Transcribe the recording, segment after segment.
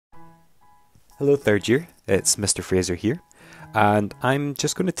Hello third year, it's Mr. Fraser here, and I'm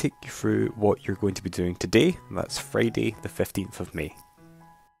just going to take you through what you're going to be doing today. That's Friday the 15th of May.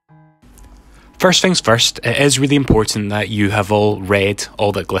 First things first, it is really important that you have all read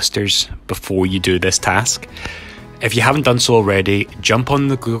All That Glisters before you do this task. If you haven't done so already, jump on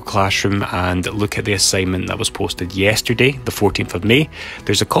the Google Classroom and look at the assignment that was posted yesterday, the 14th of May.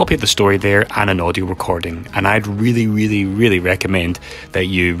 There's a copy of the story there and an audio recording, and I'd really recommend that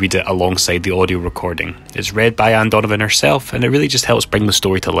you read it alongside the audio recording. It's read by Anne Donovan herself, and it really just helps bring the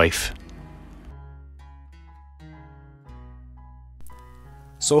story to life.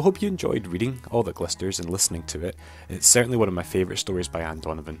 So I hope you enjoyed reading All That Glisters and listening to it. It's certainly one of my favourite stories by Anne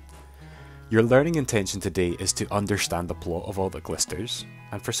Donovan. Your learning intention today is to understand the plot of All That Glisters,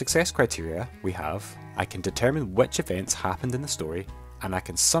 and for success criteria we have, I can determine which events happened in the story, and I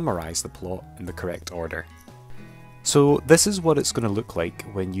can summarise the plot in the correct order. So this is what it's going to look like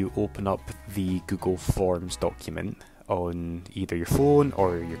when you open up the Google Forms document on either your phone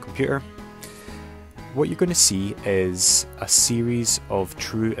or your computer. What you're going to see is a series of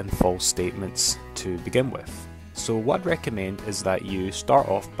true and false statements to begin with. So what I'd recommend is that you start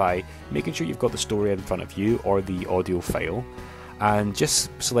off by making sure you've got the story in front of you or the audio file, and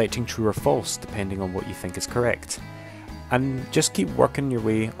just selecting true or false depending on what you think is correct. And just keep working your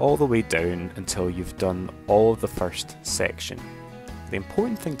way all the way down until you've done all of the first section. The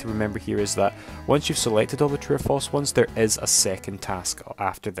important thing to remember here is that once you've selected all the true or false ones, there is a second task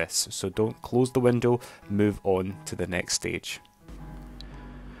after this, so don't close the window, move on to the next stage.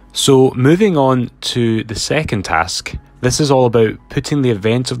 So moving on to the second task, this is all about putting the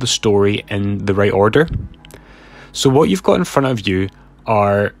events of the story in the right order. So what you've got in front of you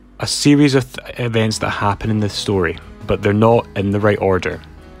are a series of events that happen in the story, but they're not in the right order.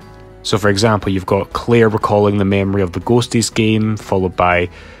 So for example, you've got Claire recalling the memory of the Ghosties game, followed by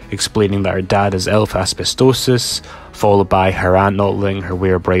explaining that her dad is ill with asbestosis, followed by her aunt not letting her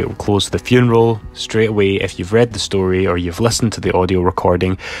wear bright clothes to the funeral. Straight away, if you've read the story or you've listened to the audio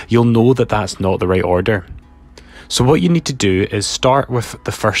recording, you'll know that that's not the right order. So what you need to do is start with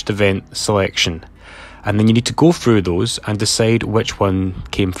the first event selection, and then you need to go through those and decide which one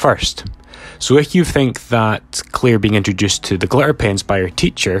came first. So if you think that Claire being introduced to the glitter pens by her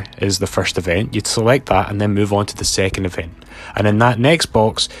teacher is the first event, you'd select that and then move on to the second event. And in that next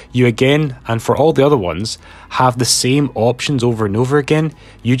box, you again, and for all the other ones, have the same options over and over again.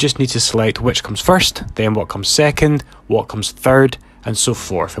 You just need to select which comes first, then what comes second, what comes third, and so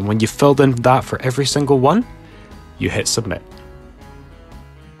forth. And when you've filled in that for every single one, you hit submit.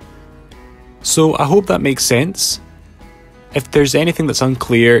 So I hope that makes sense. If there's anything that's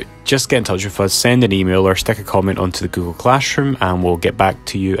unclear, just get in touch with us, send an email or stick a comment onto the Google Classroom, and we'll get back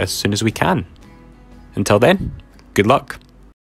to you as soon as we can. Until then, good luck.